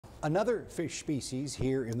Another fish species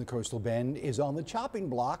here in the coastal bend is on the chopping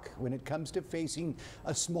block when it comes to facing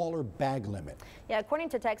a smaller bag limit. Yeah, according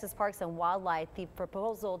to Texas Parks and Wildlife, the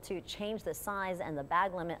proposal to change the size and the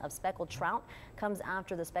bag limit of speckled trout comes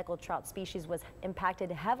after the speckled trout species was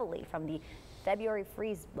impacted heavily from the February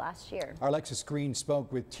freeze last year. Our Alexis Green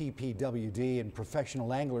spoke with TPWD and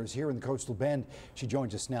professional anglers here in the coastal bend. She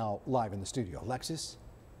joins us now live in the studio. Alexis?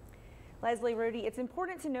 Leslie, Rudy, it's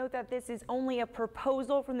important to note that this is only a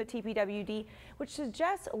proposal from the TPWD, which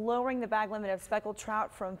suggests lowering the bag limit of speckled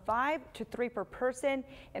trout from 5 to 3 per person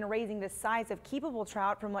and raising the size of keepable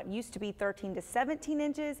trout from what used to be 13 to 17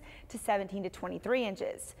 inches to 17 to 23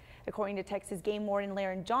 inches. According to Texas Game Warden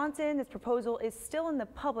Larry Johnson, this proposal is still in the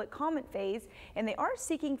public comment phase, and they are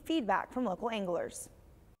seeking feedback from local anglers.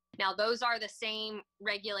 Now, those are the same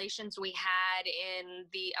regulations we had in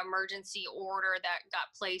the emergency order that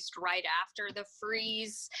got placed right after the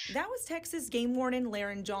freeze. That was Texas Game Warden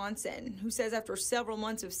Larry Johnson, who says after several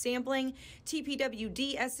months of sampling,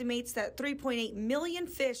 TPWD estimates that 3.8 million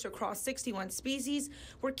fish across 61 species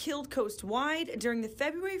were killed coast-wide during the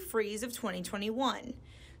February freeze of 2021.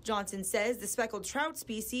 Johnson says the speckled trout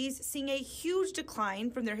species seeing a huge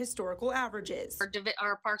decline from their historical averages.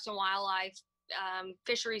 Our Parks and Wildlife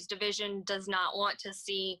Fisheries Division does not want to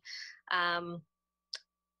see a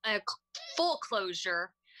full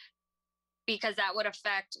closure because that would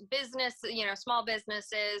affect business, small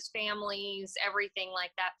businesses, families, everything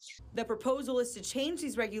like that. The proposal is to change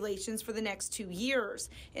these regulations for the next 2 years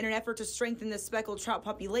in an effort to strengthen the speckled trout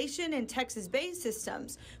population in Texas Bay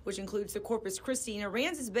systems, which includes the Corpus Christi and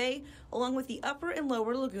Aransas Bay, along with the upper and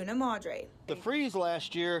lower Laguna Madre. The freeze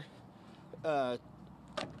last year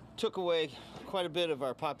took away quite a bit of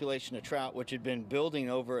our population of trout, which had been building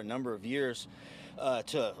over a number of years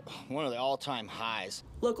to one of the all-time highs.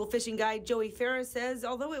 Local fishing guide Joey Ferris says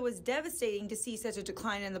although it was devastating to see such a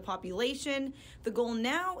decline in the population, the goal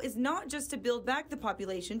now is not just to build back the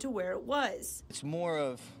population to where it was. It's more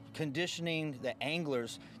of conditioning the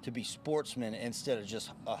anglers to be sportsmen instead of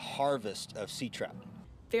just a harvest of sea trout.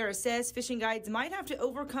 Ferris says fishing guides might have to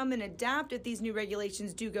overcome and adapt if these new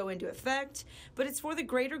regulations do go into effect, but it's for the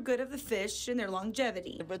greater good of the fish and their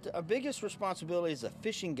longevity. But our biggest responsibility as a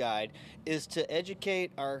fishing guide is to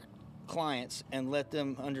educate our clients and let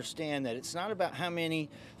them understand that it's not about how many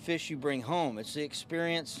fish you bring home, it's the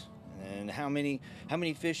experience and how many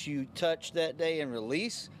fish you touch that day and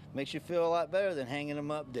release makes you feel a lot better than hanging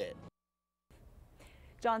them up dead.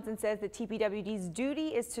 Johnson says the TPWD's duty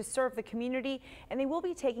is to serve the community, and they will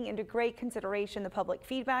be taking into great consideration the public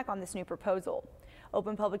feedback on this new proposal.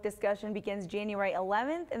 Open public discussion begins January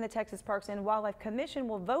 11th, and the Texas Parks and Wildlife Commission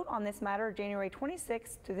will vote on this matter January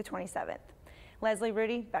 26th through the 27th. Leslie,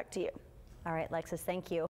 Rudy, back to you. All right, Lexus, thank you.